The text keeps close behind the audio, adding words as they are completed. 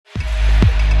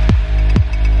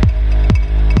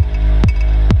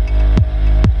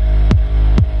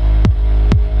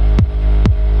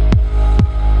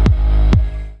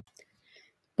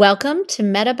Welcome to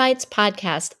Metabytes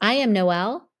Podcast. I am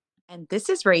Noelle. And this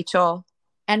is Rachel.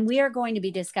 And we are going to be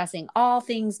discussing all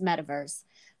things metaverse,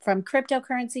 from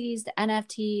cryptocurrencies to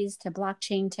NFTs to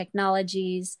blockchain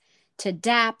technologies to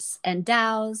dApps and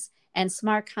DAOs and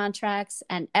smart contracts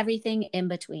and everything in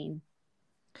between.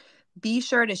 Be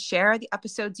sure to share the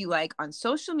episodes you like on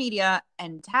social media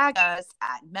and tag us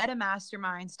at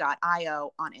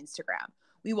metamasterminds.io on Instagram.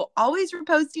 We will always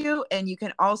repost you, and you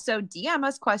can also DM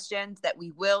us questions that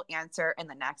we will answer in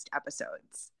the next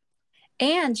episodes.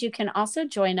 And you can also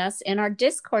join us in our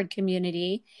Discord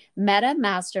community, Meta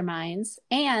Masterminds,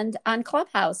 and on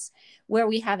Clubhouse, where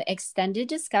we have extended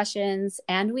discussions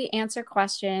and we answer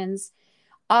questions.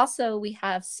 Also, we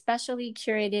have specially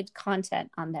curated content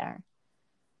on there.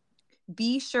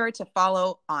 Be sure to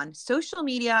follow on social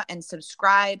media and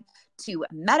subscribe to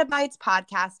Metabytes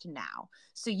Podcast now,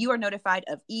 so you are notified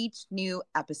of each new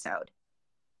episode.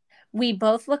 We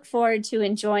both look forward to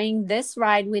enjoying this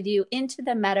ride with you into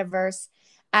the metaverse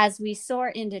as we soar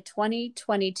into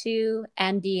 2022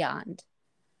 and beyond.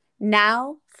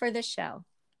 Now for the show.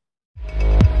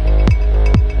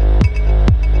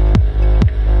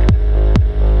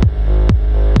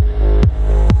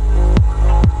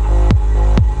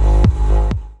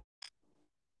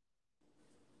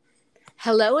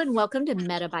 Hello and welcome to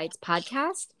Metabytes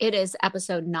Podcast. It is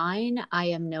episode 9. I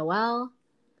am Noelle.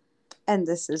 And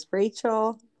this is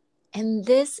Rachel. And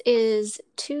this is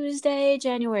Tuesday,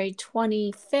 January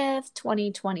 25th,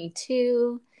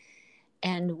 2022.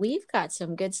 And we've got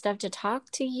some good stuff to talk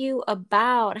to you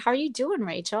about. How are you doing,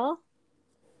 Rachel?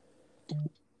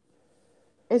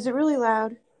 Is it really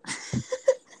loud?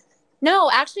 No,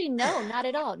 actually, no, not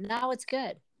at all. Now it's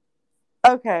good.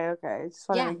 Okay. Just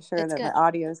want to make sure that good. my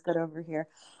audio is good over here.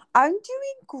 I'm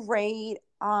doing great.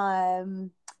 I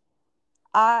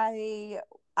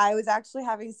was actually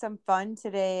having some fun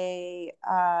today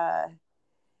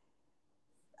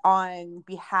on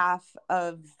behalf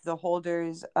of the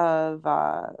holders of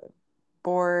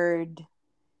Board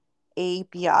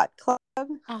Ape Yacht Club.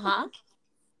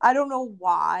 I don't know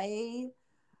why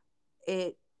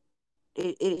it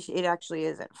actually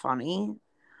isn't funny.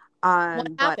 What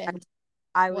happened? But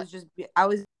I was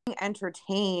being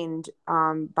entertained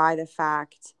by the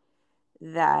fact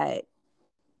that,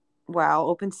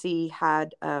 well, Opensea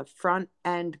had a front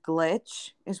end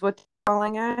glitch, is what they're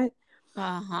calling it.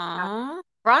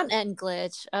 Front end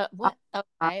glitch. What?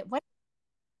 Okay. What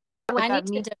I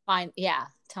need to define. Yeah.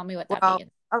 Tell me what that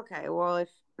means. Okay. Well, if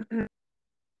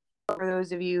for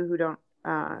those of you who don't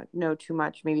know too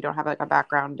much, maybe don't have like a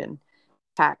background in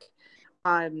tech,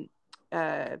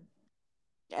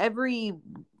 every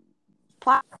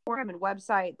platform and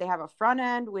website, they have a front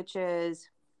end, which is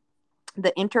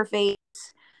the interface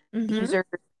users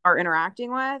are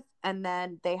interacting with, and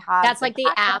then they have that's like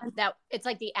the app end. It's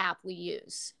like the app we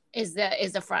use is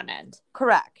the front end.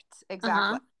 Correct.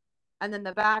 Exactly. And then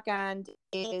the back end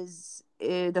is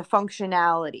the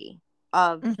functionality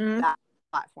of that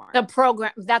platform. The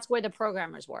program, that's where the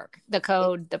programmers work. The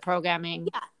code, the programming.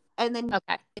 Yeah. And then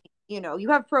you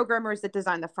have programmers that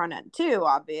design the front end too,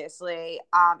 obviously.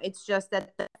 It's just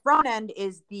that the front end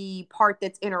is the part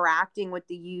that's interacting with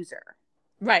the user.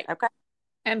 Right. Okay.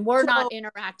 And we're not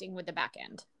interacting with the back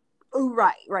end.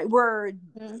 Right. We're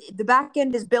the back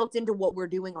end is built into what we're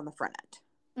doing on the front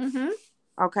end.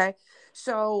 Okay.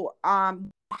 So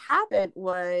what happened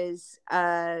was,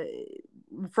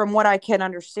 from what I can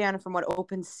understand, from what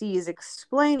Opensea is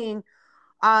explaining,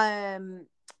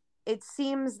 it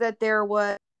seems that there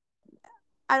was,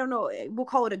 I don't know, we'll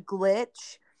call it a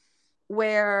glitch,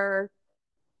 where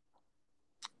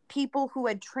people who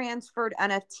had transferred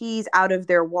NFTs out of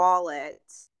their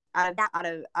wallets, out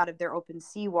of their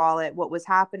Opensea wallet, what was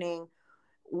happening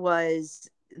was,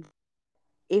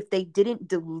 if they didn't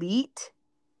delete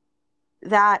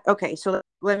that, okay, so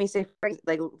let me say,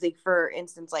 for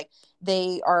instance, like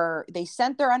they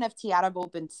sent their NFT out of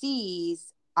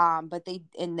Opensea's, but they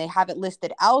have it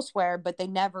listed elsewhere, but they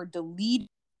never deleted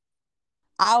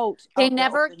out. They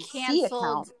never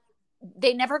canceled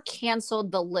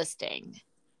the listing.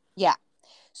 Yeah.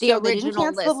 So they didn't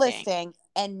cancel the listing,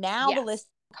 and now the list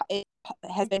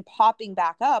has been popping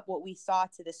back up. What we saw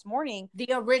this morning, the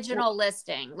original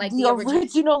listing, like the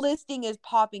original listing is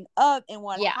popping up, and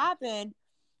what happened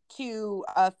to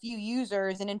a few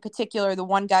users, and in particular the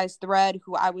one guy's thread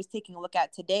who I was taking a look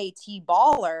at today, T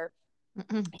Baller,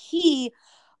 he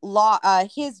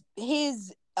his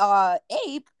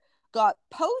ape got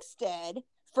posted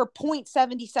for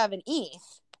 0.77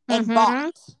 ETH and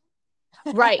bought.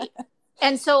 Right.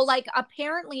 And so, like,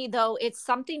 apparently, though, it's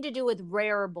something to do with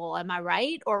Rareable. Am I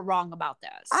right or wrong about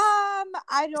this? I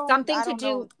don't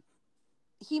know.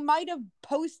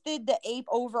 posted the ape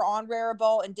over on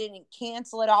Rarible and didn't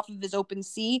cancel it off of his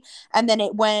OpenSea, and then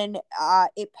when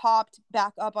it popped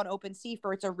back up on OpenSea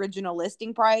for its original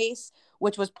listing price,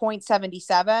 which was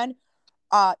 0.77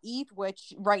 ETH,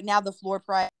 which right now the floor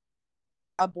price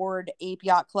aboard Ape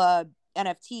Yacht Club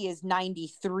NFT is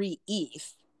 93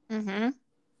 ETH. Mm-hmm.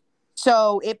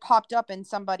 So it popped up and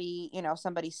somebody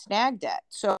snagged it.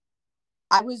 So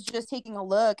I was just taking a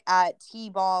look at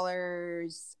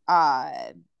T-Baller's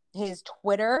his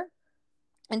Twitter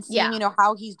and seeing, Yeah.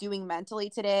 how he's doing mentally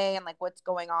today and like what's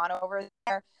going on over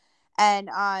there. And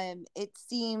it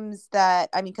seems that,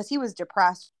 I mean, because he was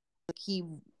depressed, he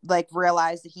like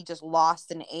realized that he just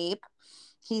lost an ape.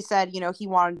 He said, he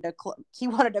wanted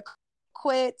to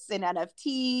quits in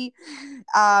NFT.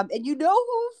 And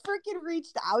who freaking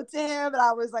reached out to him? And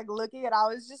I was like looking and I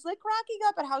was just like cracking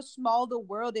up at how small the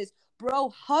world is. Bro,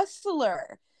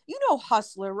 Hustler. You know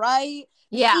Hustler, right?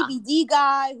 The Yeah. CBD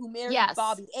guy who married Yes.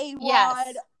 Bobby Awad.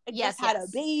 Yes. And Yes. just had Yes.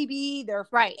 a baby.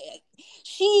 Right.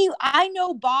 I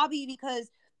know Bobby because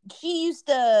she used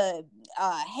to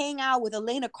hang out with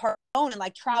Elena Cardone and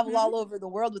like travel all over the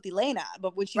world with Elena,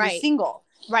 but when she was Right. single.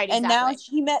 Right. And now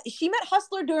Exactly. she met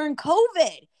Hustler during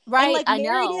COVID and Right. like I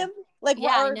married know. him. Like,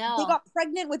 Yeah, I or they know. got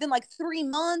pregnant within like 3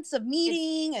 months of It's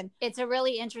meeting, and it's a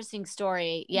really interesting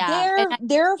story. Yeah.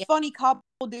 they're a Yeah. funny couple,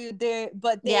 dude.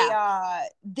 Yeah.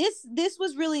 This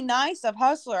was really nice of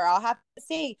Hustler. I'll have to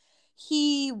say,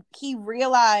 he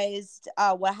realized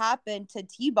what happened to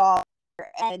T-Ball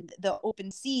and the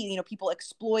OpenSea, people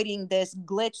exploiting this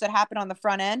glitch that happened on the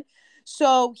front end.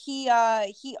 So he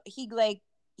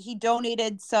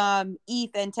donated some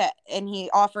ETH and he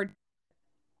offered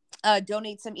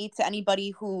donate some ETH to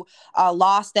anybody who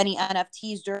lost any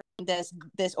NFTs during this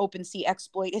OpenSea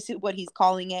exploit, is what he's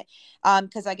calling it,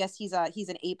 because I guess he's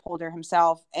an ape holder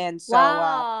himself, and so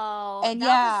Wow. and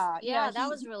yeah, That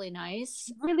was really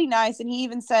nice. really nice. And he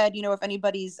even said, if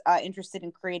anybody's interested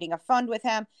in creating a fund with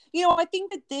him, I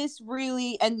think that this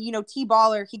really, and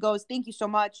T-Baller, he goes, thank you so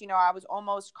much. I was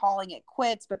almost calling it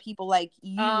quits, but people like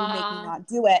you make me not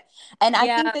do it. And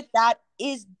I think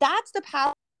Yeah. that's the power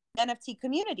of the NFT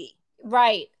community.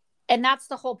 Right. And that's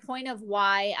the whole point of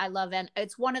why I love it.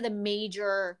 It's one of the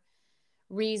major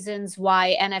reasons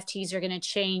why NFTs are going to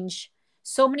change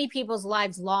so many people's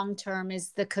lives long term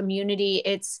is the community.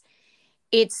 It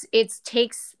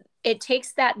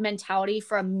takes that mentality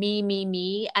from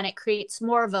me, and it creates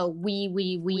more of a we I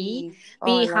love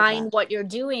behind that. what you're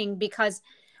doing, because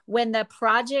when the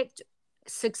project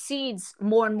succeeds,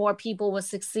 more and more people will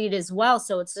succeed as well.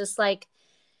 So it's just like,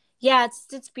 yeah, it's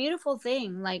a beautiful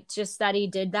thing, like just that he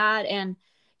did that. And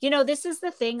this is the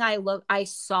thing I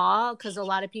saw, because a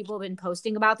lot of people have been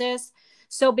posting about this.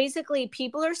 So basically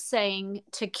people are saying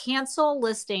to cancel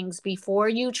listings before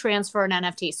you transfer an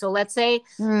NFT. So let's say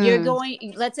you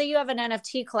have an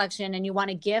NFT collection and you want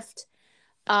to gift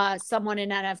someone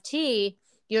an NFT,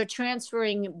 you're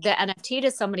transferring the NFT to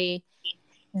somebody.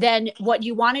 Then what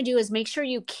you want to do is make sure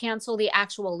you cancel the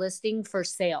actual listing for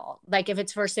sale. Like if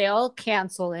it's for sale,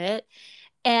 cancel it.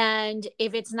 And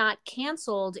if it's not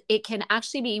canceled, it can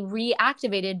actually be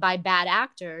reactivated by bad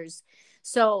actors.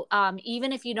 So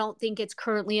even if you don't think it's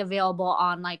currently available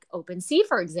on like OpenSea,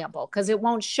 for example, because it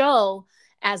won't show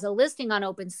as a listing on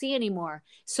OpenSea anymore.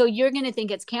 So you're going to think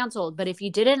it's canceled. But if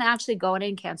you didn't actually go in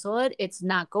and cancel it, it's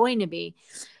not going to be.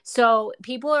 So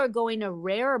people are going to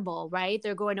Rarible, right?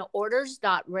 They're going to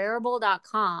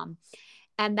orders.rarible.com.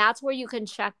 And that's where you can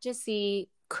check to see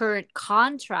current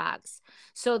contracts.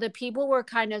 So the people were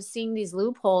kind of seeing these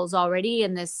loopholes already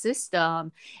in this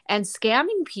system and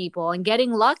scamming people and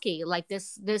getting lucky like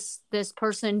this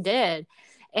person did.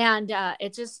 And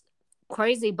it's just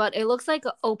crazy. But it looks like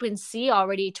OpenSea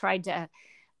already tried to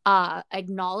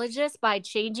acknowledge this by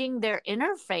changing their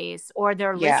interface or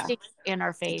their Yeah. listing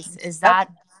interface. Is that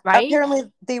right?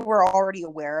 Apparently they were already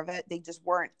aware of it. They just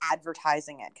weren't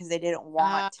advertising it because they didn't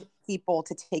want people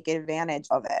to take advantage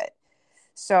of it.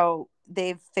 So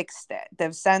they've fixed it.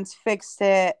 They've since fixed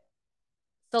it.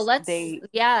 So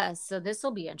so this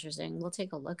will be interesting. We'll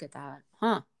take a look at that.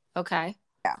 Huh. Okay.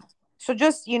 Yeah. So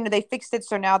just, they fixed it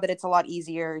so now that it's a lot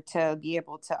easier to be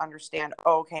able to understand,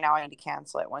 oh, okay, now I need to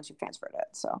cancel it once you've transferred it.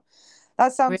 So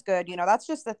that sounds good. That's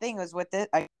just the thing is with it.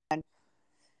 Again,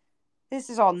 this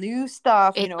is all new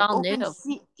stuff, It's all new.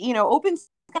 OpenSea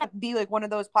can be like one of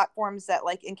those platforms that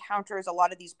like encounters a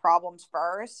lot of these problems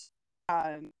first.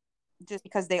 Just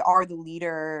because they are the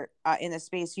leader in the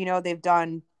space. They've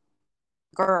done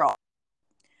Girl,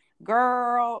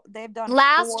 Girl, they've done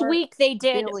Last 4 week they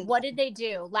did. billion. What did they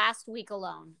do last week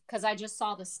alone? Because I just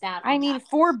saw the stat I on mean, that.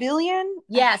 4 billion.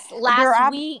 Yes, They're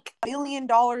last week. $1 billion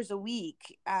a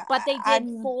week. But they did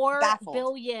I'm 4 baffled.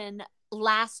 billion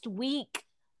last week.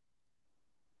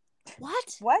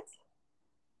 What? What?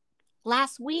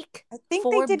 Last week? I think they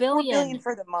 4 did 4 billion billion.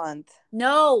 for the month.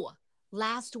 No,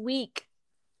 last week.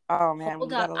 Oh man,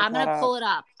 Hold we up. gotta look I'm that gonna up. pull it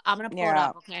up. I'm gonna pull it Yeah.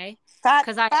 up, okay? Fact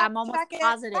Because fact I'm almost check it.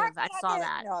 positive Fact I check saw it.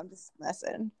 that. No, I'm just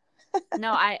messing.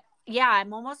 No,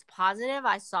 I'm almost positive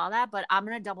I saw that, but I'm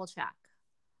gonna double check.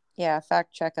 Yeah,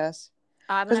 fact check us.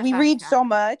 I'm Because gonna we fact read check. so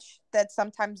much that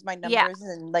sometimes my Yeah. numbers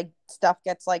and like stuff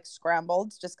gets like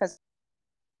scrambled just because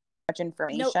much No,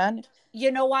 information.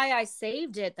 you know why I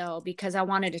saved it though? Because I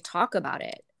wanted to talk about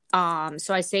it.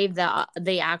 So I saved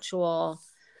the actual.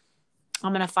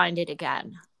 I'm gonna find it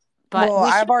again. But Well,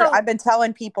 we should go. I've been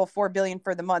telling people 4 billion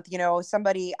for the month. You know,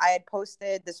 somebody I had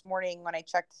posted this morning when I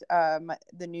checked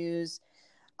the news.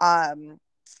 I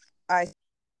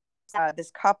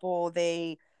this couple,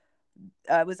 they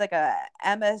it was like a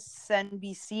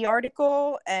MSNBC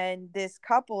article, and this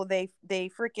couple, they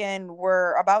freaking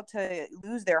were about to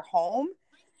lose their home.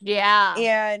 Yeah.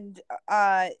 And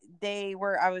they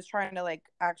were, I was trying to like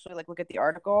actually like look at the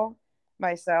article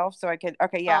myself so I could,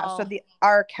 okay, yeah, so Oh, the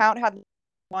our account had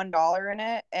 $1 in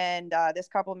it, and this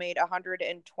couple made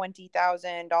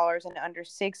 $120,000 in under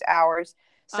 6 hours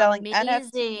selling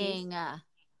NFTs amazing.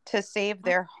 to save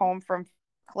their home from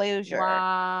foreclosure.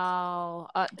 Wow.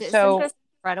 Isn't So this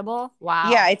incredible? yeah,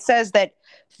 Wow. it says that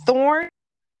Thorn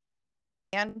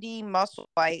Andy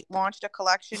Musselwhite launched a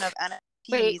collection of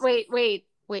Wait, NFTs. wait, wait,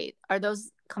 wait. Are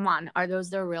those, come on, are those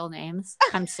their real names?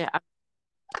 I'm serious.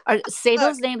 Say Look,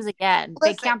 those names again. They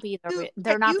listen, can't be can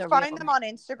they're not you the real find them name. on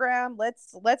Instagram?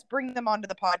 Let's bring them onto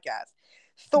the podcast.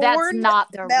 That's Thorn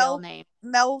not their real Mel name.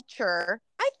 Melcher.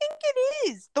 I think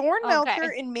it is. Thorn Melcher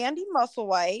Okay. and Mandy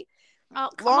Musselwhite Oh,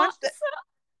 come on. launched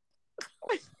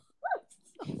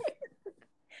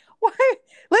what?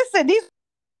 Listen, they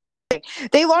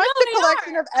No, launched a they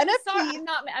collection are. of I'm sorry. NFTs.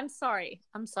 I'm sorry.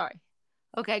 I'm sorry.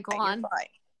 Okay, go You're on. fine.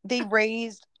 They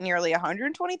raised nearly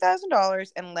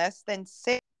 $120,000 in less than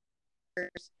 6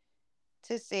 years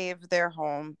to save their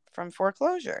home from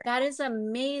foreclosure. That is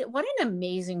amazing. What an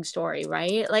amazing story,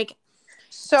 right? Like,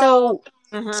 So so,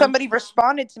 uh-huh, somebody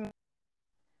responded to me,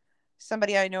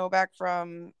 somebody I know back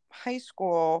from high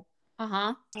school,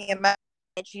 uh-huh. and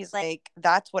she's like,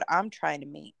 "That's what I'm trying to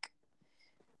make."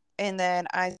 And then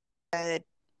I said,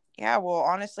 "Yeah, well,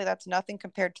 honestly, that's nothing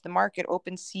compared to the market.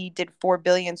 Opensea did 4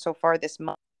 billion so far this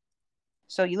month.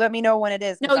 So you let me know when it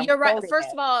is No, because I'm you're right. quoting First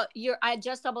it." of all, I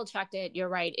just double checked it. You're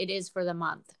right. It is for the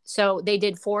month. So they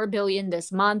did 4 billion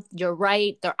this month. You're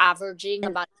right. They're averaging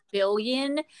And about a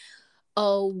billion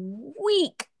a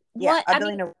week. yeah, What? a I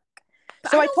mean, billion.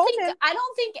 So I told him, I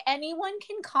don't think anyone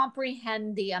can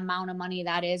comprehend the amount of money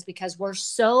that is because we're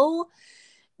so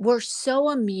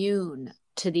immune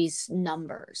to these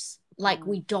numbers. Like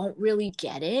we don't really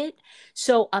get it.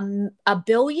 So $1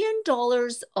 billion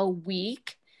a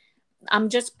week, I'm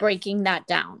just breaking that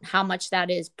down, how much that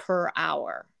is per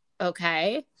hour.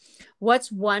 Okay.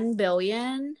 What's 1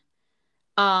 billion?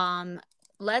 Um,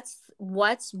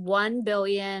 what's 1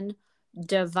 billion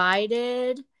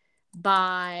divided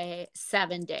by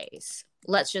 7 days?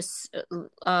 Let's see.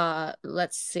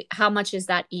 How much is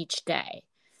that each day?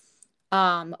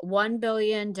 1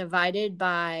 billion divided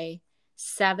by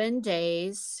 7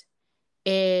 days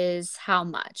is how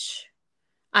much?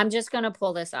 I'm just going to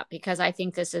pull this up because I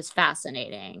think this is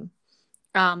fascinating.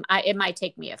 It might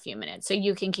take me a few minutes, so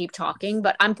you can keep talking,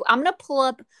 but I'm going to pull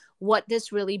up what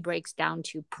this really breaks down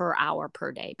to per hour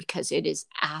per day because it is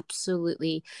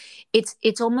absolutely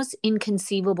it's almost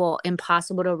inconceivable,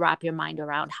 impossible to wrap your mind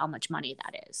around how much money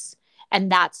that is. And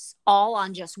that's all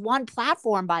on just one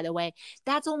platform, by the way.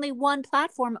 That's only one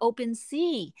platform,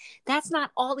 OpenSea. That's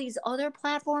not all these other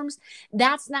platforms.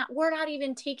 We're not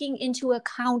even taking into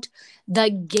account the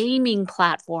gaming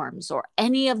platforms or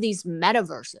any of these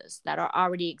metaverses that are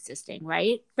already existing,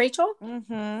 right, Rachel?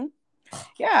 mm-hmm.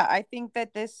 Yeah, I think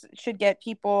that this should get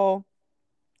people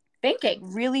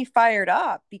Thinking. really fired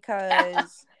up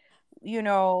because, you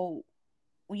know,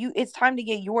 it's time to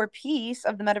get your piece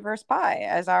of the metaverse pie,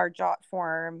 as our jot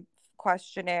form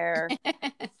questionnaire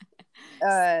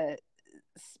uh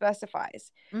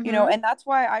specifies. You know, Mm-hmm. and that's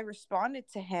why I responded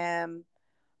to him,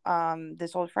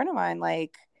 this old friend of mine,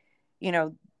 like, you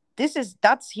know,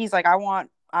 he's like, I want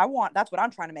that's what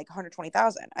I'm trying to make,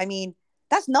 120,000. I mean,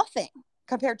 that's nothing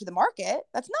compared to the market.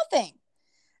 That's nothing.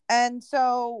 And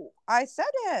so I said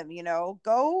to him, you know,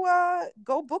 go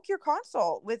book your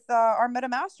consult with our Meta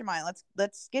Mastermind.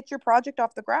 Let's get your project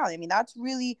off the ground. I mean, that's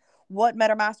really what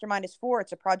Meta Mastermind is for.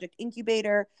 It's a project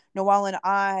incubator. Noelle and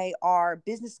I are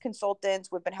business consultants.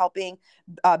 We've been helping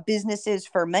businesses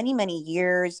for many, many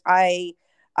years. I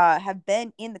have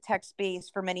been in the tech space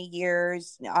for many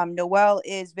years. Noelle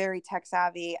is very tech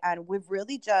savvy, and we've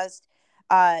really just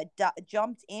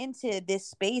jumped into this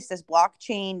space, this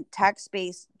blockchain tech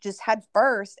space, just head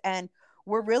first. And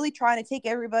we're really trying to take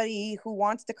everybody who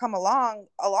wants to come along.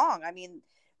 I mean,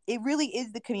 it really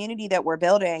is the community that we're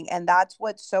building, and that's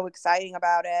what's so exciting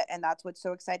about it. And that's what's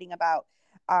so exciting about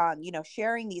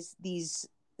sharing these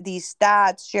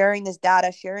stats, sharing this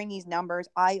data, sharing these numbers.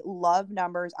 I love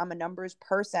numbers. I'm a numbers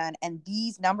person. And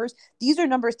these are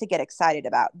numbers to get excited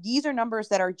about. These are numbers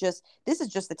that are this is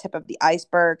just the tip of the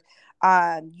iceberg.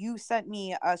 You sent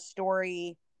me a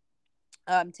story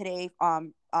today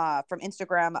from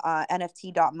Instagram,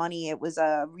 nft.money. It was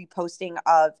a reposting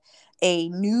of a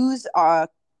news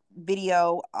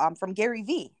video from Gary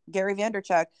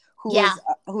Vaynerchuk,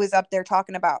 who is up there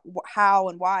talking about how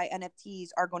and why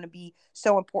NFTs are going to be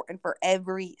so important for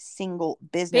every single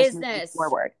business moving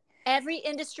forward. Every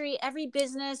industry, every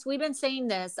business. We've been saying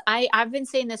this. I've been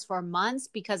saying this for months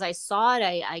because I saw it.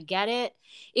 I get it.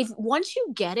 Once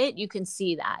you get it, you can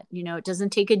see that, it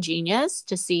doesn't take a genius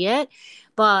to see it,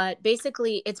 but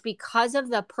basically it's because of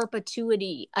the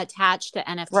perpetuity attached to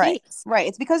NFTs. Right.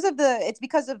 It's because of the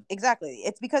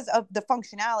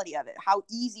functionality of it, how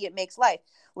easy it makes life.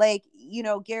 Like,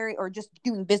 Gary, or just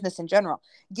doing business in general.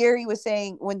 Gary was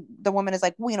saying, when the woman is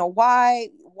like, why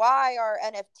are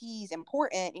NFTs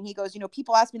important? And he goes,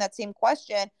 people ask me that same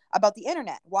question about the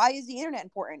internet. Why is the internet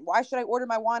important? Why should I order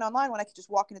my wine online when I could just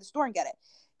walk into the store and get it?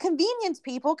 Convenience,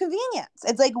 people, convenience.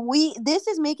 It's like this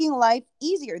is making life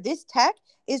easier. This tech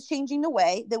is changing the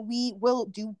way that we will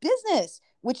do business,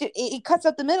 which it cuts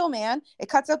out the middleman. It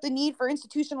cuts out the need for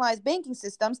institutionalized banking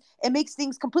systems. It makes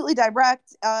things completely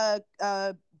direct,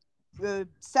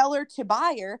 seller to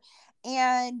buyer.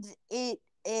 And it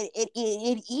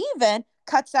even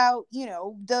cuts out,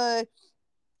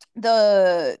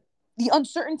 the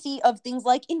uncertainty of things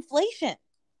like inflation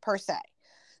per se.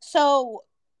 So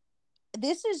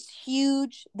this is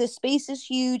huge. This space is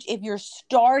huge. If you're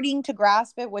starting to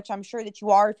grasp it, which I'm sure that you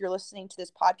are, if you're listening to this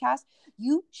podcast,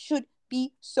 you should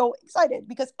be so excited,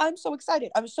 because I'm so excited.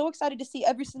 I'm so excited to see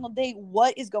every single day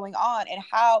what is going on and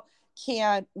how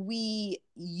can we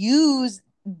use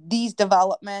these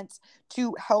developments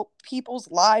to help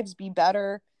people's lives be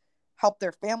better, help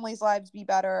their families' lives be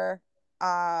better.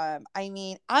 I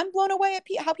mean, I'm blown away at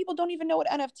how people don't even know what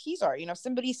NFTs are.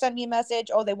 Somebody sent me a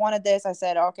message, oh, they wanted this. I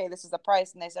said, okay, this is the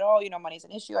price. And they said, oh, money's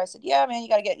an issue. I said, yeah, man, you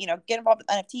got to get involved with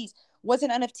NFTs. What's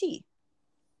an NFT?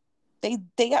 They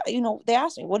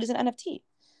asked me, what is an NFT?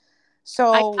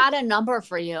 So I got a number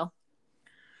for you.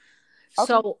 Okay.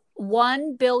 So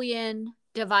 1 billion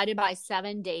divided by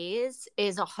 7 days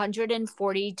is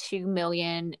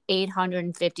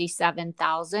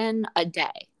 142,857,000 a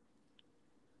day.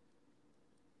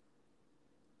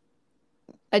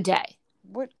 A day.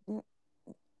 What?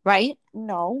 Right?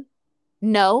 No.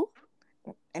 $1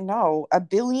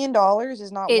 billion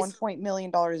is not $1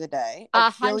 million a day.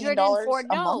 $1 billion a month?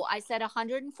 No, I said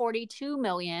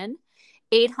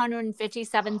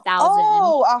 142,857,000.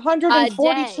 Oh,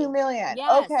 142 million.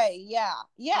 Yes. Okay, yeah.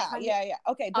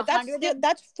 Okay, but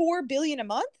that's $4 billion a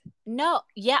month? No,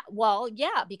 yeah, well,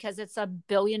 yeah, because it's $1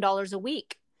 billion a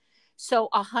week. So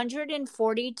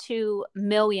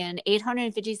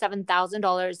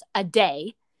 $142,857,000 a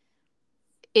day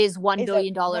is $1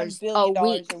 billion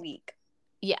a week.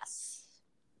 Yes.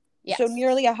 So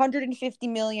nearly $150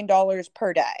 million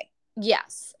per day.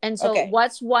 Yes. And so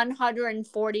what's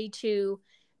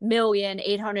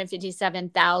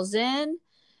 142,857,000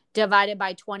 divided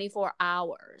by 24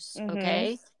 hours? Mm-hmm.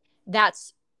 Okay.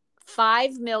 That's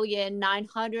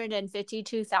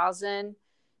 5,952,000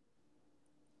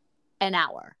 an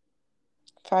hour.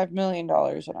 $5 million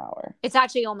an hour. It's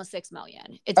actually almost 6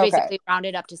 million. It's basically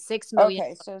rounded up to 6 million.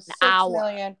 Okay, so 6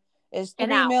 million is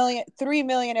 3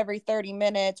 million every 30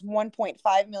 minutes,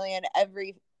 1.5 million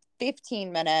every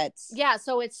 15 minutes. Yeah,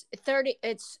 so it's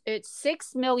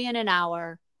 6 million an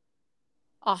hour.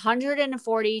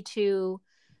 142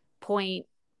 point,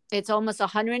 it's almost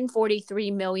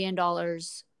 $143 million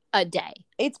a day.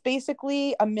 It's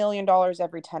basically $1 million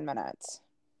every 10 minutes.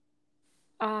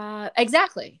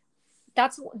 Exactly.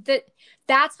 That's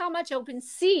how much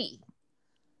Opensea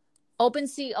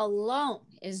alone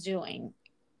is doing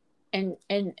and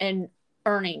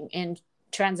earning in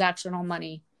transactional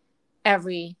money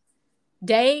every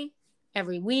day,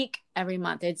 every week, every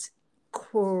month. It's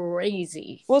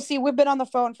crazy. Well, see, we've been on the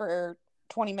phone for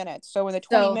 20 minutes. So in the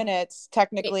 20 minutes,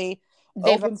 technically,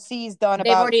 Opensea's done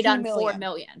about 2 million. 4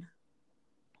 million.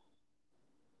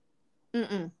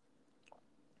 Mm-mm.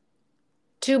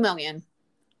 2 million.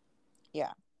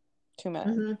 Yeah, 2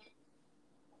 million. Mm-hmm.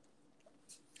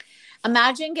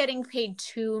 Imagine getting paid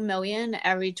 2 million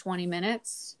every 20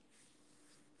 minutes.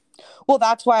 Well,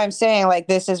 that's why I'm saying like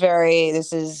this is exciting,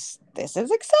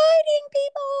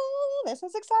 people. This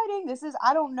is exciting. This is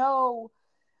I don't know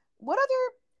what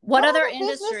other What other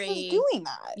business is industry? doing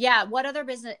that. Yeah, what other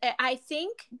business? I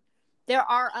think there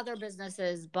are other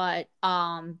businesses, but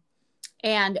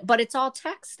it's all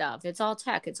tech stuff. It's all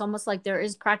tech. It's almost like there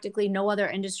is practically no other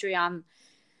industry on.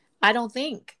 I don't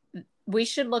think. We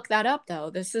should look that up though.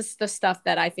 This is the stuff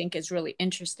that I think is really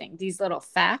interesting. These little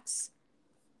facts.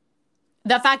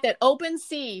 The fact that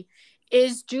OpenSea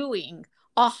is doing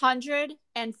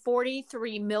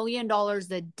 $143 million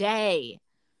a day.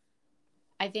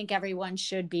 I think everyone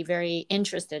should be very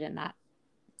interested in that.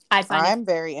 I find it. I'm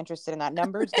very interested in that.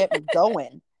 Numbers get me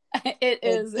going. It They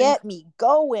is. get me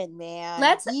going, man.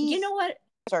 You These know what?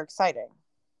 are exciting.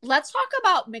 Let's talk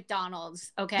about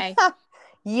McDonald's, okay? So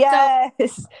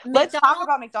Yes. Let's talk McDonald's.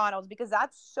 about McDonald's because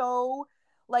that's so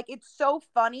like it's so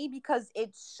funny because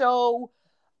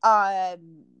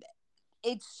um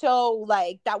it's so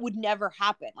like that would never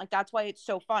happen. Like that's why it's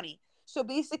so funny. So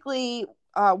basically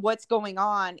what's going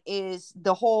on is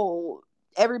the whole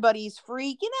everybody's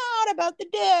freaking out about the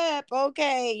dip.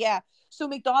 Okay, yeah. So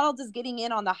McDonald's is getting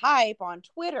in on the hype on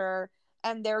Twitter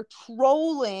and they're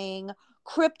trolling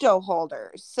crypto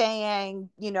holders saying,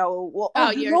 well,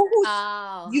 Oh, you you're. know who's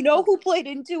Oh. you know who played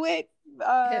into it?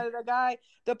 The guy,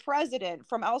 the president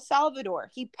from El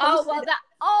Salvador. Oh well.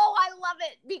 I love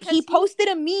it He because posted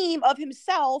a meme of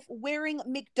himself wearing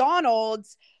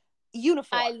McDonald's I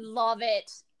uniform. love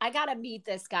it. I gotta meet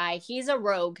this guy. He's a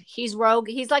rogue. He's rogue.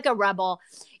 He's like a rebel.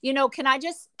 Can I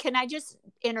just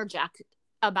interject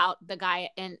about the guy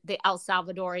and the El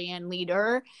Salvadorian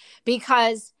leader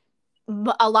because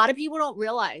a lot of people don't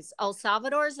realize El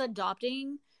Salvador is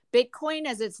adopting Bitcoin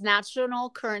as its national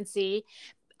currency.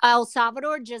 El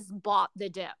Salvador just bought the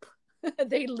dip.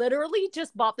 They literally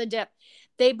just bought the dip.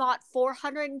 They bought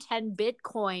 410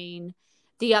 Bitcoin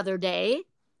the other day,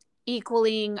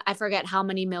 equaling I forget how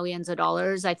many millions of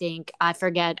dollars. I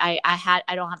forget.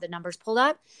 I don't have the numbers pulled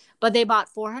up, but they bought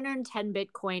 410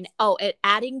 Bitcoin. Oh,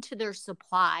 adding to their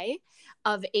supply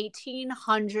of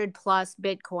 1,800 plus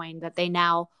Bitcoin that they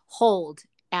now hold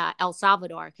at El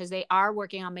Salvador because they are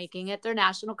working on making it their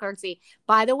national currency.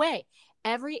 By the way,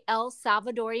 every El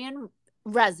Salvadorian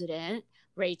resident,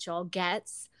 Rachel,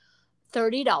 gets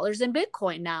 $30 in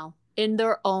Bitcoin now in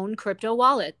their own crypto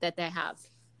wallet that they have.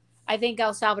 I think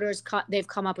El Salvador's they've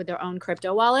come up with their own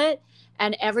crypto wallet,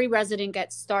 and every resident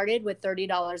gets started with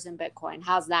 $30 in Bitcoin.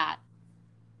 How's that?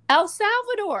 El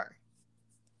Salvador.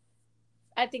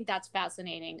 I think that's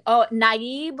fascinating. Oh,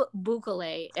 Nayib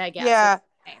Bukele, I guess. Yeah.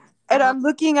 And Uh-huh. I'm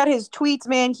looking at his tweets,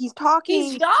 man. He's He's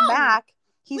talking young. smack.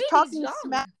 He's Wait, he's talking young.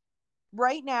 smack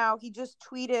right now. He just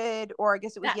tweeted, or I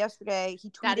guess it was That yesterday.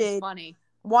 He that is tweeted, funny.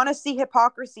 want to see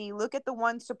hypocrisy? Look at the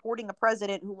ones supporting a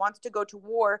president who wants to go to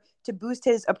war to boost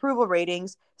his approval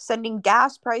ratings, sending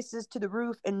gas prices to the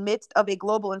roof in midst of a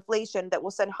global inflation that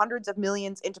will send hundreds of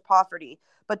millions into poverty.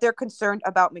 But they're concerned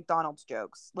about McDonald's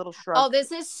jokes. Little Oh, shrug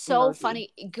this is so emoji.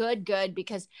 funny. Good,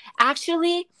 because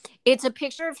actually it's a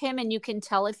picture of him, and you can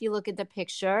tell if you look at the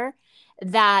picture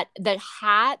that the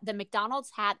hat, the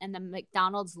McDonald's hat, and the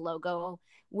McDonald's logo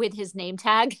with his name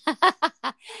tag,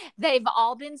 they've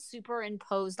all been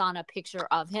superimposed on a picture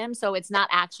of him. So it's not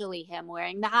actually him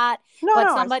wearing the hat, No, but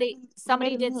no, I somebody see. He made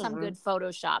somebody a did some good meme.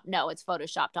 Photoshop. No, it's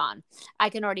Photoshopped on. I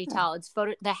can already Yeah. tell it's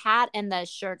the hat and the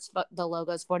shirts, the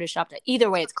logo's Photoshopped. Either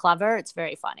way, it's clever. It's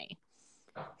very funny.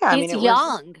 Yeah, I mean, He's it was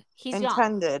young. He's young.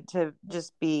 intended to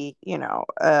just be,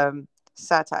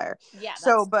 satire. Yeah,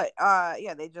 So, that's. but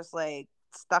yeah, they just like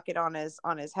stuck it on his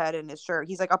head and his shirt.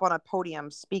 He's like up on a podium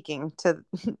speaking to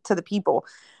to the people.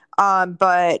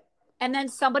 But And then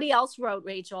somebody else wrote,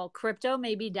 Rachel, crypto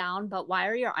may be down, but why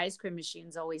are your ice cream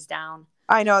machines always down?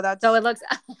 I know So that's it looks.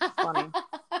 funny.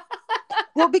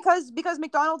 Well, because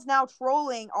McDonald's now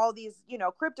trolling all these,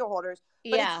 crypto holders, but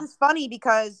it's Yeah. just funny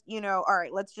because, all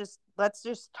right, let's just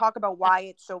talk about why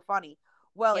it's so funny.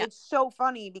 Well, Yeah. it's so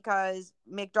funny because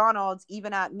McDonald's,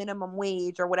 even at minimum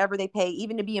wage or whatever they pay,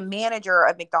 even to be a manager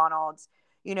of McDonald's,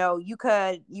 you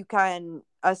can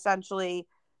essentially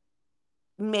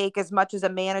make as much as a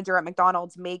manager at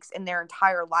McDonald's makes in their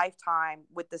entire lifetime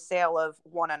with the sale of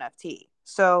one NFT.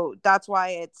 So that's why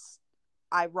it's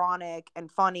ironic and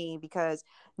funny because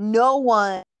no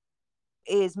one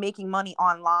is making money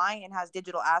online and has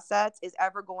digital assets is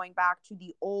ever going back to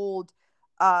the old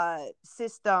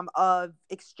system of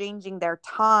exchanging their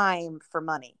time for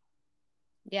money.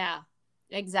 Yeah.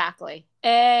 Exactly.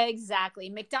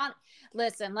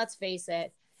 Listen, let's face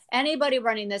it. Anybody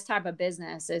running this type of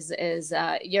business is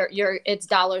you're it's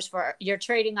dollars for you're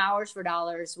trading hours for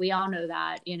dollars. We all know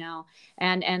that,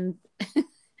 and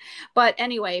but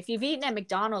anyway, if you've eaten at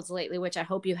McDonald's lately, which I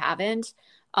hope you haven't,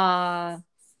 uh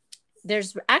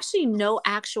there's actually no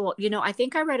actual, I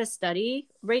think I read a study,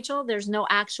 Rachel, there's no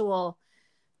actual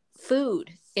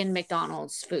food in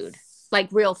McDonald's food, like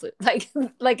real food.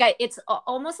 It's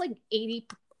almost like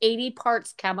 80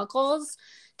 parts chemicals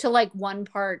to like 1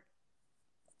 part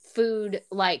food,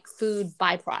 like food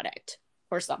byproduct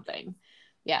or something.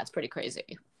 Yeah, it's pretty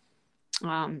crazy.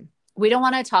 We don't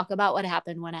want to talk about what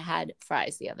happened when I had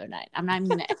fries the other night. I'm not even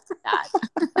going to answer that.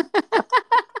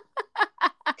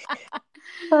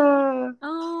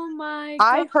 Oh my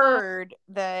I God. heard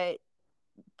that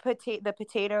the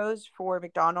potatoes for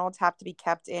McDonald's have to be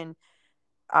kept in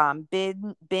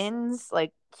bins,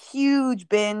 like huge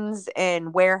bins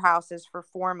in warehouses for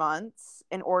 4 months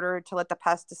in order to let the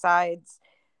pesticides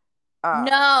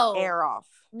No, air off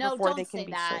no, before they don't can say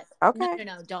be that. shipped. Okay.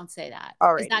 No, don't say that.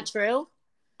 Is that Alrighty. true?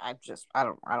 I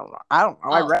don't know. I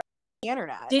Oh, read the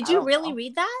internet. did I you don't really know.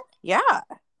 read that? Yeah.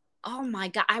 Oh my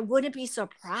God. I wouldn't be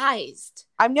surprised.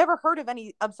 I've never heard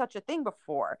of such a thing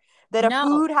before. That a No,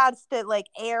 food has to like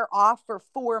air off for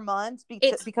 4 months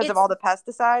it's, because of it's, all the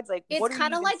pesticides. Like, it's what are you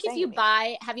kind of even like if you saying to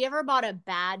me? have you ever bought a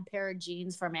bad pair of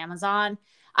jeans from Amazon?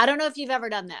 I don't know if you've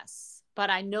ever done this, but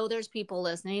I know there's people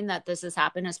listening that this has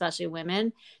happened, especially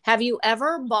women. Have you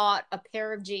ever bought a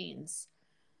pair of jeans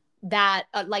that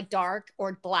like dark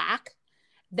or black,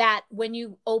 that when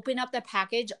you open up the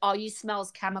package, all you smell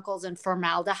is chemicals and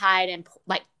formaldehyde and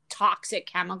like toxic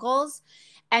chemicals,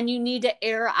 and you need to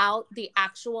air out the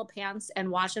actual pants and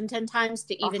wash them 10 times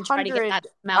to A even try to get hundred, that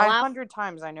smell a out? hundred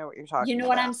times I know what you're You talking know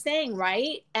what about. I'm saying,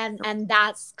 right? And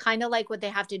that's kind of like what they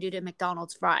have to do to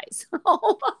McDonald's fries.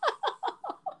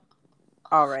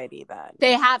 Alrighty then.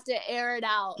 They have to air it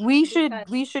out We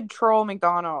because should troll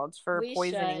McDonald's for we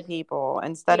poisoning should. people We, yeah.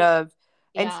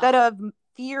 instead of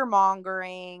fear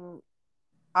mongering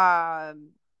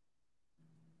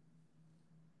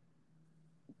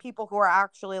people who are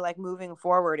actually like moving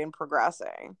forward and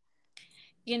progressing.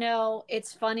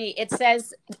 It's funny. It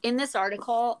says in this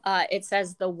article, it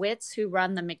says the wits who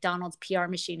run the McDonald's PR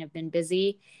machine have been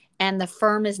busy, and the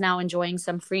firm is now enjoying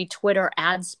some free Twitter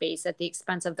ad space at the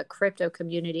expense of the crypto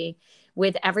community,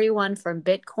 with everyone from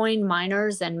Bitcoin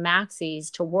miners and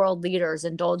maxis to world leaders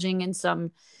indulging in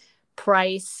some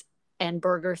price and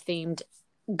burger themed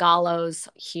gallows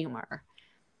humor.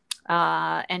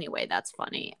 Anyway, that's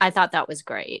funny. I thought that was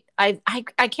great. I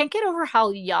can't get over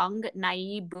how young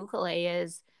Nayib Bukele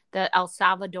is, the El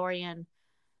Salvadorian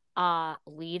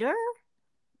leader.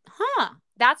 Huh.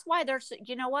 That's why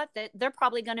you know what? They're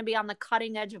probably going to be on the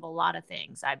cutting edge of a lot of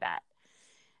things, I bet.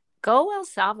 Go El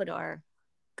Salvador.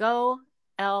 Go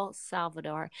El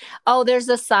Salvador. Oh, there's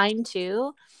a sign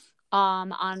too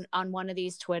on one of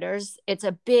these Twitters. It's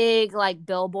a big like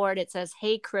billboard. It says,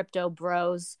 "Hey crypto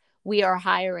bros, we are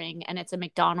hiring," and it's a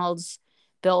McDonald's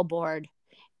billboard.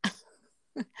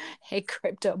 Hey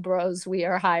crypto bros, we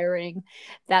are hiring.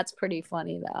 That's pretty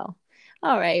funny though.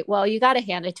 All right, well, you got to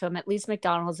hand it to them. At least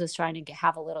McDonald's is trying to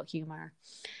have a little humor.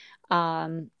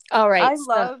 All right,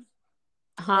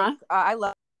 I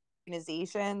love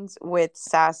organizations with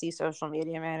sassy social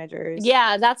media managers.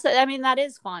 Yeah, that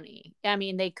is funny. I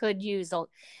mean, they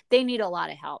need a lot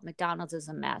of help. McDonald's is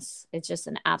a mess. It's just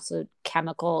an absolute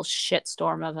chemical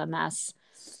shitstorm of a mess.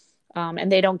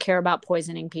 And they don't care about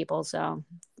poisoning people. So,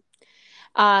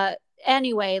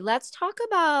 anyway, let's talk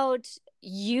about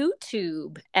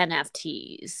YouTube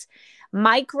NFTs,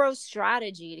 micro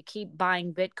strategy to keep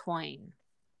buying Bitcoin.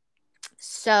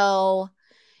 So,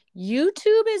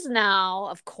 YouTube is now,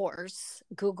 of course,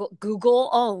 Google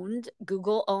owned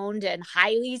and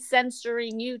highly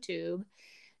censoring YouTube.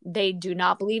 They do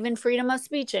not believe in freedom of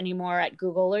speech anymore at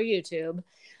Google or YouTube.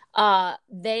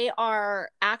 They are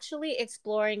actually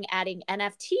exploring adding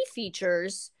NFT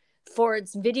features for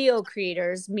its video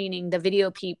creators, meaning the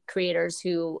video creators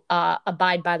who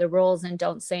abide by the rules and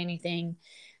don't say anything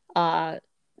that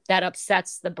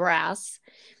upsets the brass.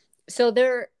 So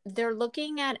they're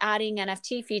looking at adding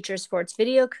NFT features for its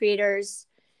video creators.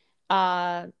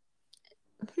 She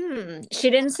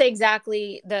didn't say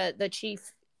exactly the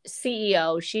chief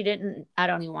CEO. She didn't. I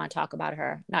don't even want to talk about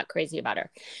her. Not crazy about her,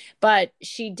 but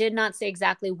she did not say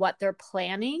exactly what they're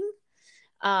planning.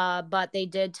 But they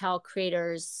did tell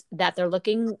creators that they're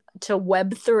looking to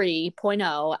Web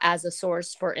 3.0 as a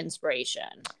source for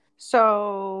inspiration.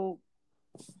 So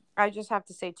I just have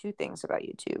to say two things about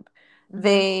YouTube.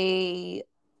 Mm-hmm.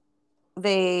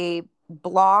 They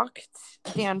blocked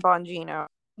Dan Bongino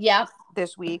Yep.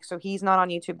 this week, so he's not on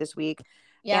YouTube this week.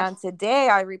 Yep. And today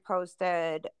I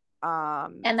reposted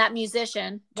And that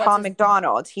musician, what's Tom his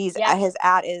McDonald. He's Yep. his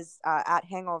at is at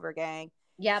Hangover Gang.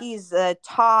 Yep. He's the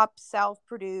top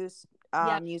self-produced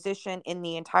Yep. musician in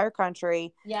the entire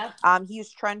country. Yep.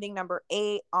 He's trending number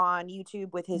 8 on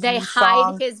YouTube with his They new hide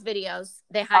song, his videos.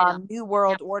 They hide them. New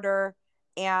World Yep. Order,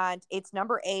 and it's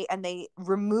number 8. And they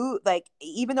remove, like,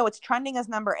 even though it's trending as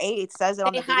number 8, it says it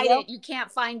on They the hide video. it. You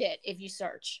can't find it if you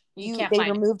search. You can't They find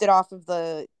it. removed it off of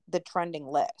the trending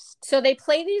list. So they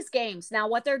play these games. Now,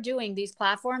 what they're doing, these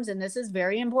platforms, and this is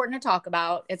very important to talk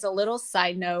about. It's a little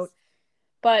side note,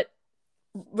 but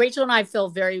Rachel and I feel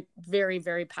very, very,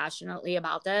 very passionately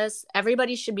about this.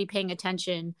 Everybody should be paying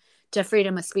attention to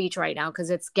freedom of speech right now, because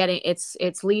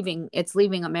it's leaving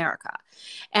America,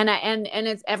 and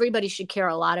it's everybody should care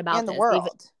a lot about And the this.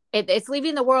 world. It's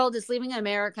leaving the world. It's leaving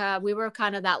America. We were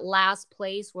kind of that last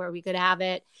place where we could have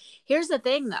it. Here's the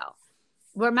thing, though.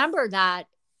 Remember that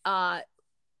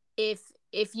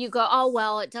if you go, oh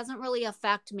well, it doesn't really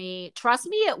affect me. Trust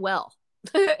me, it will.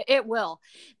 It will,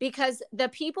 because the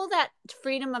people that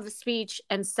freedom of speech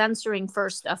and censoring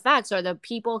first affects are the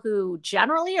people who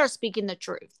generally are speaking the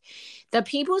truth. The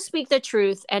people who speak the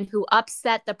truth and who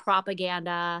upset the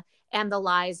propaganda and the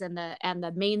lies and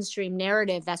the mainstream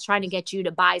narrative that's trying to get you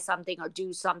to buy something or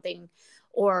do something,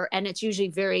 and it's usually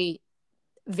very,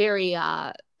 very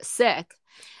sick.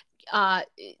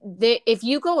 If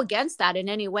you go against that in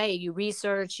any way, you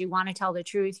research, you want to tell the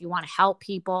truth, you want to help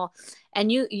people,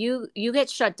 and you get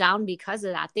shut down because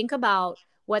of that. Think about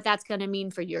what that's going to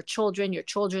mean for your children, your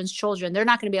children's children. They're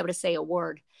not going to be able to say a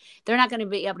word. They're not going to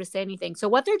be able to say anything. So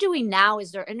what they're doing now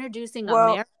is they're introducing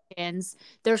Americans.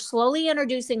 They're slowly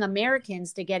introducing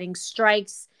Americans to getting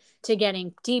strikes, to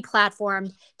getting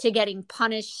deplatformed, to getting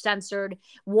punished, censored,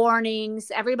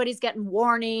 warnings. Everybody's getting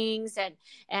warnings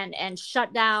and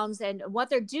shutdowns. And what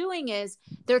they're doing is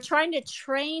they're trying to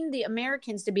train the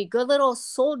Americans to be good little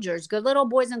soldiers, good little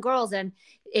boys and girls. And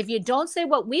if you don't say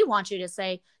what we want you to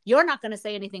say, you're not going to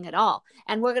say anything at all.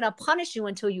 And we're going to punish you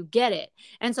until you get it.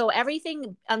 And so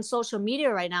everything on social media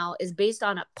right now is based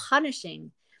on a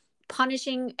punishing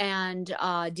and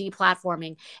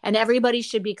deplatforming. And everybody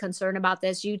should be concerned about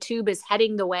this. YouTube is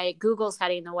heading the way. Google's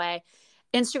heading the way.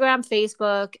 Instagram,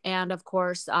 Facebook, and of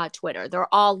course, Twitter.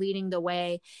 They're all leading the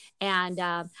way. And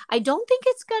I don't think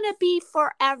it's going to be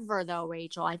forever, though,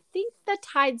 Rachel. I think the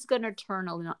tide's going to turn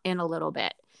in a little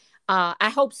bit. I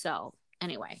hope so.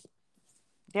 Anyway.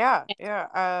 Yeah.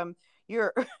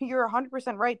 You're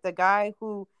 100% right. The guy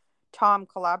who Tom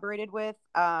collaborated with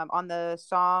on the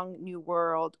song New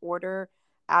World Order,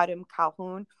 Adam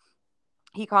Calhoun,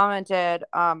 he commented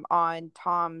on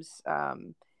Tom's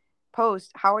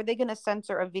post, how are they going to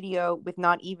censor a video with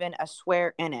not even a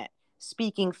swear in it?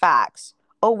 Speaking facts.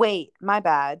 Oh, wait, my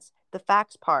bads. The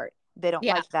facts part. They don't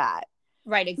like that.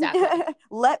 Right, exactly.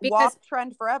 Let WAP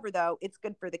trend forever, though. It's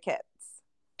good for the kids.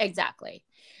 Exactly.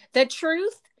 The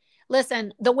truth,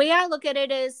 listen, the way I look at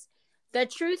it is the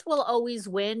truth will always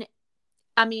win.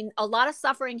 I mean, a lot of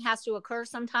suffering has to occur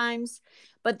sometimes,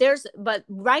 but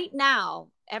right now,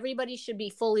 everybody should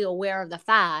be fully aware of the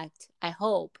fact, I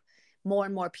hope more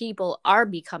and more people are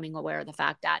becoming aware of the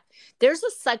fact that there's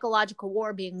a psychological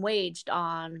war being waged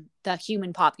on the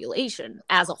human population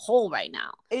as a whole right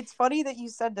now. It's funny that you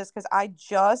said this, because I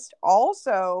just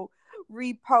also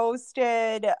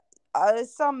reposted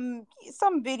some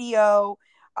video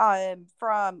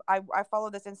from I follow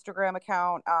this Instagram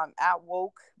account at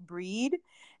Woke Breed,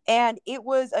 and it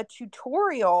was a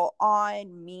tutorial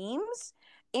on memes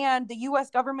and the US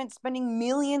government spending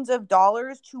millions of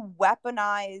dollars to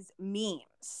weaponize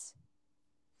memes.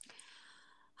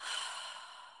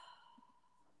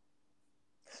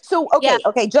 So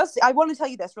okay, just I want to tell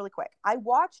you this really quick. I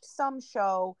watched some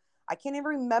show, I can't even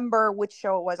remember which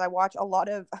show it was. I watch a lot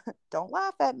of don't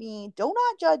laugh at me, do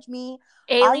not judge me.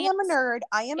 Aliens? I am a nerd.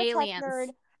 I am a tech nerd,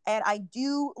 and I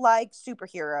do like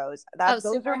superheroes.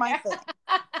 Those are my thing.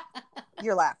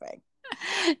 You're laughing.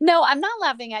 No, I'm not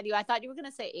laughing at you. I thought you were going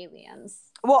to say aliens.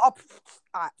 Well,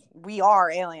 we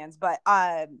are aliens, but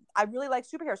I really like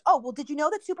superheroes. Oh, well, did you know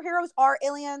that superheroes are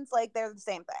aliens? Like, they're the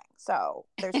same thing. So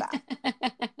there's that.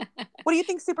 What do you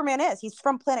think Superman is? He's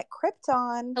from planet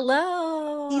Krypton.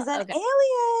 Hello. He's an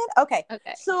alien. Okay.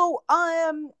 So,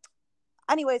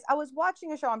 anyways, I was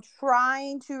watching a show. I'm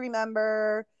trying to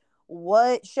remember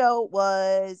what show it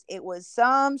was. It was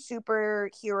some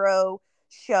superhero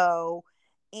show.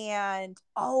 And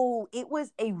it was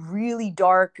a really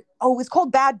dark. It was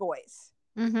called Bad Boys.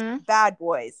 Mm-hmm. Bad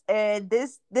Boys. And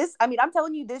this, I mean, I'm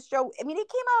telling you, this show. I mean, it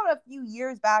came out a few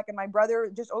years back, and my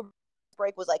brother just over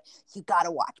break was like, you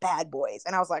gotta watch Bad Boys.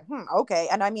 And I was like, okay.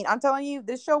 And I mean, I'm telling you,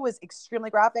 this show was extremely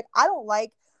graphic. I don't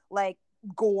like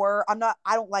gore. I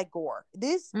don't like gore.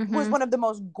 This was Mm-hmm. one of the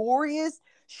most goriest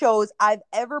shows I've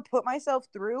ever put myself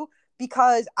through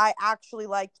because I actually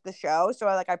liked the show. So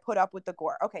I put up with the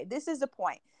gore. Okay, this is the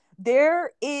point.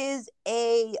 There is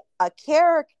a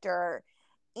character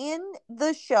in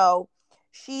the show.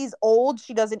 She's old,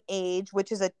 she doesn't age,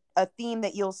 which is a theme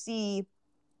that you'll see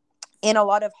in a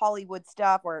lot of Hollywood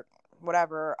stuff or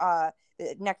whatever.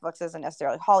 Netflix isn't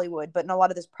necessarily Hollywood, but in a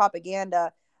lot of this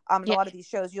propaganda, in a Yeah. lot of these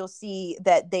shows, you'll see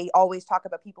that they always talk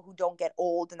about people who don't get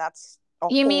old, and that's a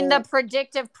You mean the whole.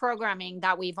 predictive programming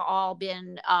that we've all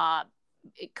been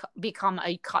become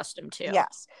accustomed to?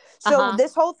 Yes. So Uh-huh.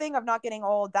 this whole thing of not getting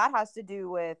old, that has to do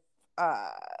with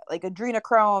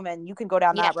adrenochrome, and you can go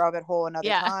down Yeah. that rabbit hole another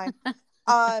Yeah. time.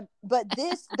 But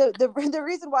this the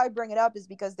reason why I bring it up is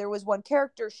because there was one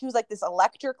character, she was like this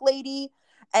electric lady,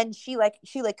 and she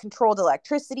controlled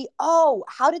electricity. Oh,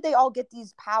 how did they all get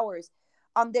these powers?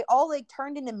 They all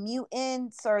turned into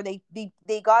mutants, or they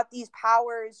got these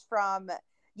powers from,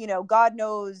 God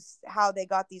knows how they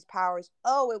got these powers.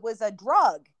 Oh, it was a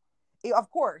drug.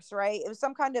 Of course, right? It was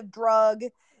some kind of drug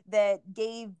that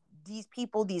gave these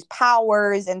people these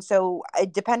powers, and so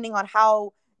depending on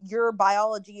how your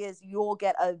biology is, you'll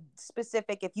get a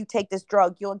specific, if you take this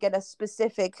drug, you'll get a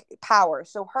specific power.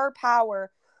 So her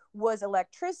power was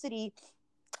electricity.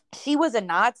 She was a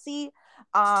Nazi.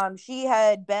 She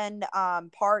had been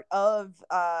part of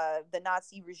the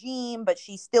Nazi regime, but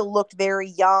she still looked very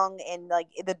young, and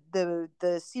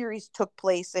the series took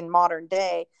place in modern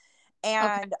day. Okay.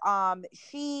 And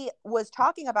she was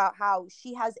talking about how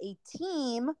she has a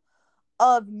team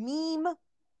of meme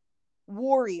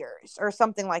warriors or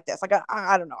something like this.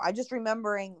 I don't know. I just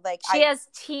remembering She has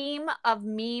team of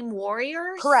meme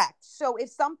warriors. correct. So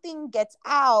if something gets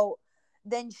out,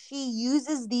 then she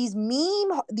uses these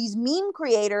meme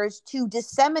creators to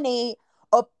disseminate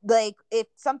if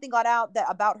something got out that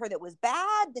about her that was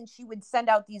bad, then she would send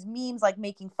out these memes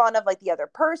making fun of the other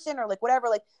person, or whatever,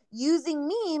 using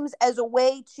memes as a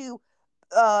way to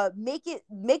make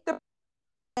the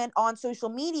on social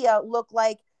media look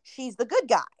like she's the good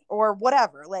guy or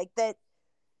whatever, that,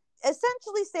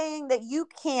 essentially saying that you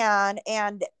can,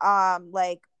 and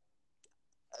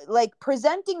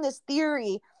presenting this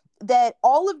theory that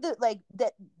all of the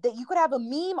that you could have a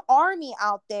meme army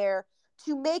out there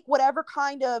to make whatever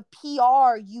kind of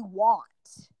PR you want.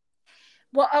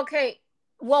 Well, okay.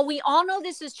 Well, we all know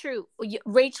this is true.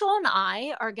 Rachel and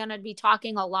I are going to be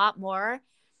talking a lot more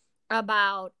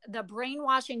about the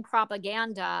brainwashing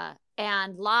propaganda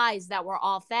and lies that we're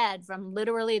all fed from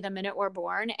literally the minute we're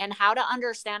born, and how to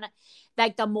understand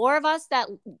it. The more of us that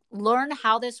learn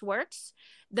how this works,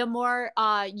 the more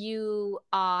you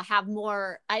have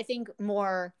more, I think,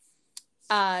 more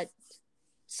uh,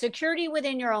 security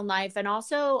within your own life, and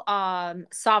also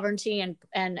sovereignty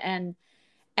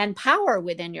and power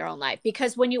within your own life.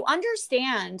 Because when you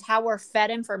understand how we're fed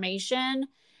information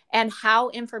and how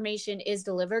information is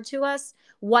delivered to us,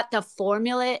 what the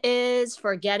formula is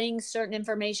for getting certain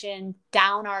information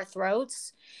down our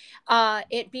throats,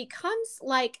 it becomes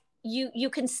like you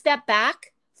can step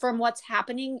back from what's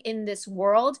happening in this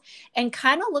world and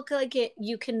kind of look like it.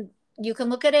 You can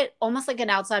look at it almost like an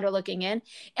outsider looking in,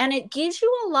 and it gives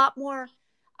you a lot more,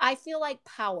 I feel like,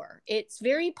 power. It's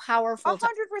very A powerful to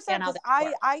hundred understand percent, how because this I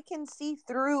works. I can see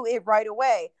through it right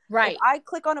away. If Right. I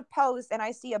click on a post and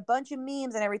I see a bunch of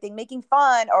memes and everything making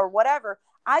fun or whatever,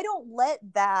 I don't let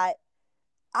that.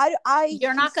 I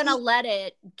You're can not going to see. let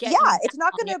it Yeah, get you it's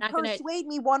not down. going You're to not going to. persuade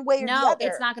me one way or the No, it's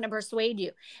other. not going to persuade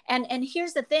you. And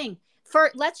here's the thing.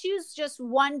 For let's use just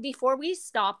one before we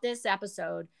stop this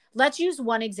episode. Let's use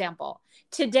one example.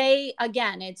 Today,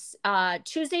 again, it's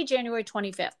Tuesday, January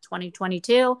 25th,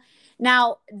 2022.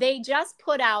 Now, they just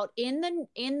put out in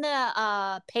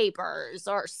the papers,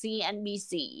 or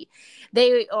CNBC,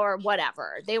 they or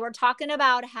whatever. They were talking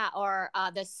about how, or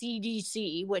the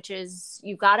CDC, which is,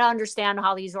 you got to understand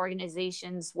how these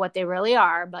organizations, what they really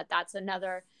are, but that's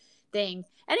another thing.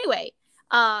 Anyway,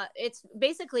 it's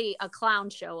basically a clown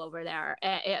show over there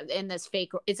in this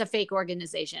fake, it's a fake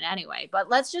organization anyway. But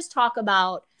let's just talk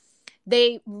about,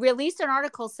 they released an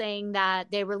article saying that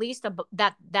they released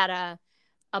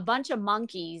a bunch of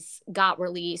monkeys got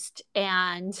released,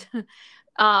 and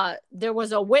there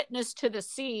was a witness to the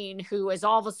scene who is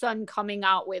all of a sudden coming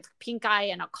out with pink eye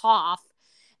and a cough,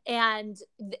 and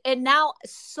now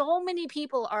so many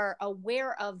people are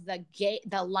aware of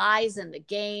the lies and the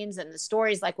games and the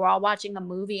stories, like we're all watching a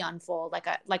movie unfold, like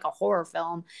a horror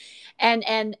film.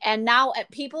 And now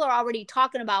people are already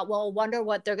talking about, well, wonder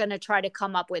what they're going to try to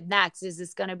come up with next. Is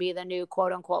this going to be the new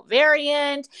quote unquote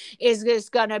variant? Is this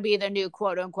going to be the new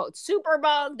quote unquote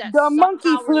superbug that the monkey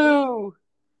somehow flu?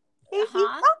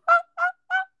 huh?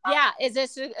 Yeah, is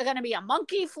this going to be a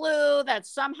monkey flu that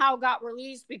somehow got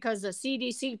released because the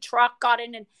CDC truck got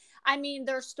in? And I mean,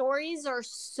 their stories are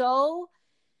so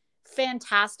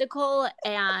fantastical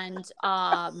and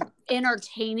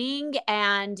entertaining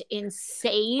and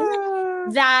insane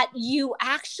that you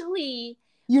actually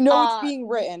it's being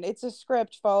written. It's a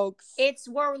script, folks.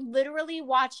 We're literally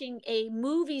watching a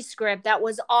movie script that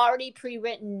was already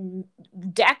pre-written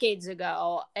decades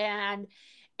ago. And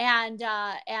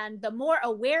the more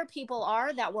aware people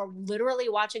are that we're literally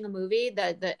watching a movie,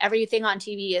 the everything on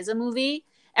TV is a movie.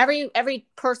 Every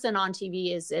person on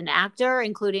TV is an actor,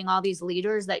 including all these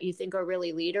leaders that you think are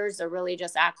really leaders. They're really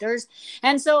just actors.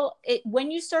 And so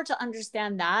when you start to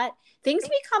understand that, things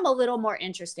become a little more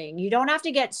interesting. You don't have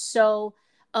to get so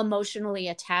emotionally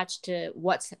attached to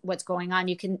what's going on.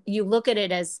 You look at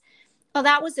it as, oh,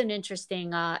 that was an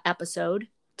interesting episode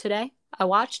today. I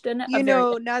watched now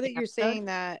that you're saying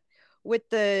that, with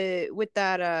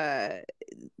that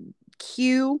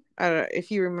Q, I don't know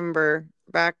if you remember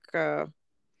back,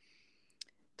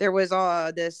 there was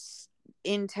this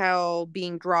intel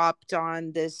being dropped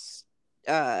on this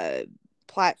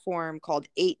platform called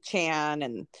 8chan,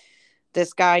 and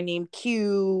this guy named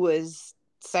Q was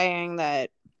saying that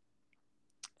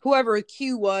whoever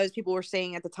Q was, people were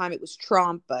saying at the time it was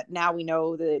Trump, but now we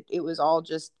know that it was all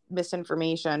just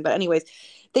misinformation. But anyways,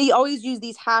 they always use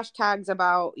these hashtags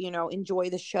about, enjoy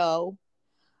the show.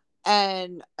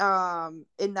 And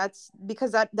that's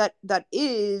because that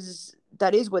is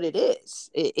what it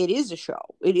is. It is a show.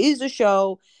 It is a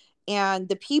show. And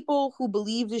the people who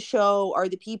believe the show are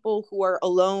the people who are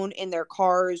alone in their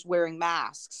cars wearing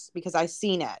masks, because I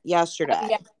seen it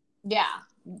yesterday. Yeah,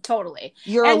 totally.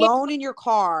 You're alone in your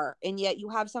car, and yet you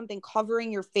have something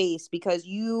covering your face because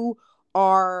you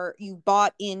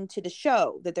bought into the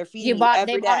show that they're feeding you every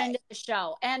day. They bought into the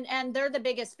show, and they're the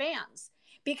biggest fans,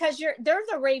 because they're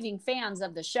the raving fans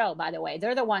of the show. By the way,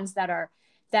 they're the ones that are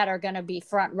going to be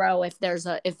front row if there's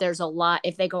a lot,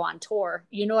 if they go on tour.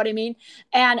 You know what I mean?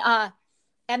 And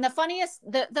the funniest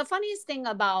thing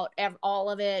about all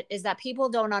of it is that people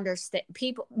don't understand.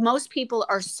 Most people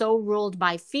are so ruled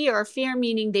by fear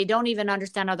meaning they don't even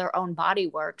understand how their own body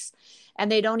works,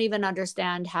 and they don't even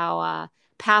understand how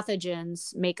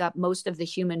pathogens make up most of the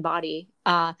human body.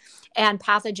 And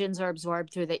pathogens are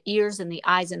absorbed through the ears and the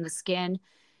eyes and the skin,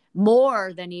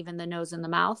 more than even the nose and the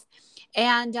mouth,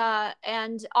 and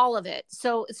all of it.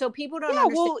 So people don't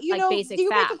understand basic facts. You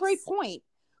make a great point.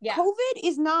 Yeah. COVID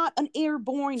is not an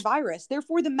airborne virus.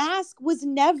 Therefore, the mask was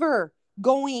never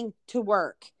going to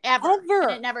work. Ever.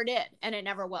 And it never did. And it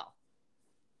never will.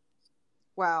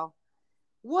 Wow.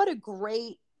 What a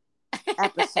great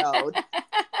episode.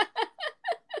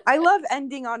 I love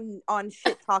ending on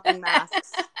shit talking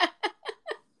masks.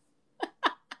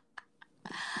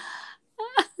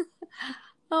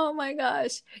 Oh my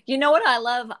gosh. You know what I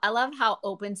love? I love how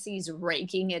Opensea's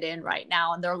raking it in right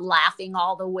now, and they're laughing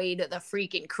all the way to the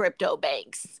freaking crypto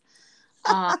banks.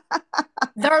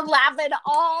 They're laughing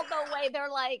all the way. They're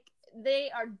like, they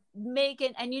are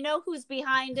making, and you know who's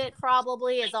behind it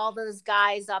probably is all those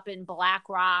guys up in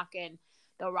BlackRock and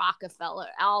the Rockefeller.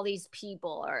 All these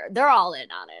people they're all in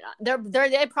on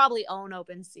it. They probably own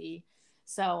Opensea.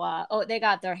 So, they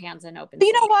got their hands in Opensea.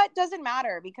 You know what? Doesn't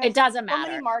matter, because it doesn't matter. So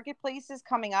many marketplaces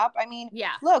coming up. I mean,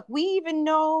 yeah. Look, we even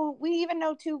know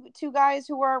two guys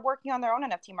who are working on their own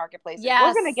NFT marketplaces. Yes.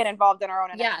 We're going to get involved in our own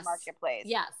NFT marketplace.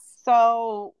 Yes.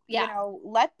 So,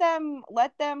 let them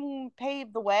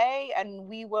pave the way, and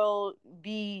we will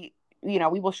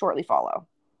shortly follow.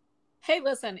 Hey,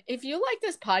 listen, if you like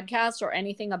this podcast or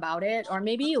anything about it, or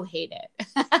maybe you hate it,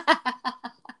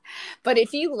 but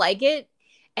if you like it,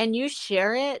 and you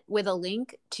share it with a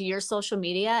link to your social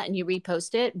media and you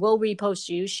repost it, we'll repost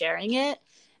you sharing it.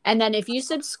 And then if you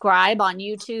subscribe on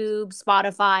YouTube,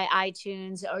 Spotify,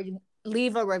 iTunes, or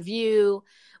leave a review,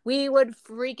 we would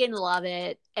freaking love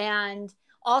it. And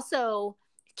also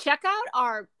check out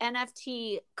our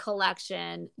NFT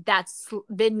collection that's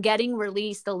been getting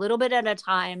released a little bit at a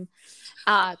time,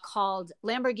 called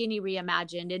Lamborghini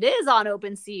Reimagined. It is on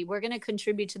Opensea. We're going to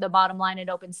contribute to the bottom line at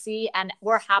Opensea, and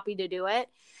we're happy to do it.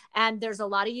 And there's a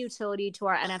lot of utility to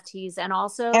our NFTs,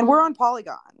 and we're on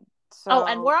Polygon. So... Oh,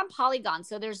 and we're on Polygon,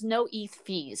 so there's no ETH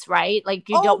fees, right? Like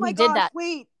we did that.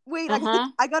 Wait, Wait, Uh-huh.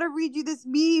 I gotta read you this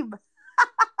meme.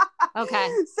 Okay.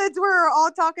 Since we're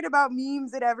all talking about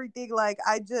memes and everything, like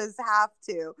I just have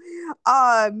to.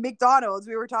 McDonald's.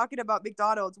 We were talking about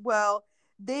McDonald's. Well,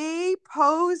 they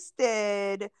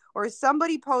posted, or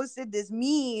somebody posted this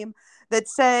meme that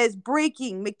says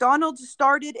breaking, McDonald's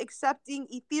started accepting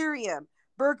Ethereum.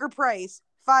 Burger price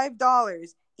 $5.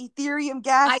 Ethereum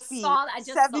gas I fee saw, I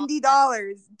just saw that.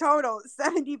 $70. Total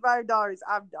 $75.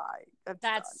 I'm dying. That's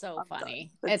done. That's so I'm done.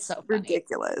 funny. It's That's so funny.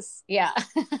 ridiculous. Yeah.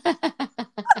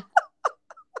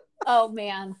 Oh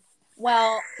man.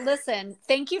 Well, listen,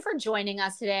 thank you for joining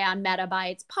us today on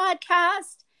Metabytes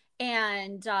podcast.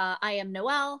 And I am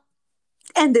Noelle.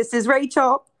 And this is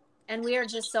Rachel. And we are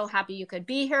just so happy you could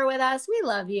be here with us. We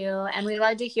love you and we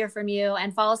love to hear from you.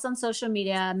 And follow us on social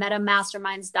media,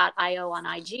 metamasterminds.io on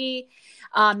IG,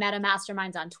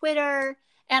 metamasterminds on Twitter.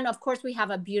 And of course, we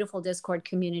have a beautiful Discord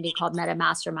community called Meta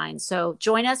Masterminds. So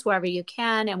join us wherever you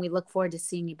can. And we look forward to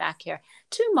seeing you back here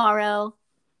tomorrow.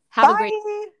 Have a great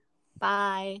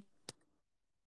Bye. bye.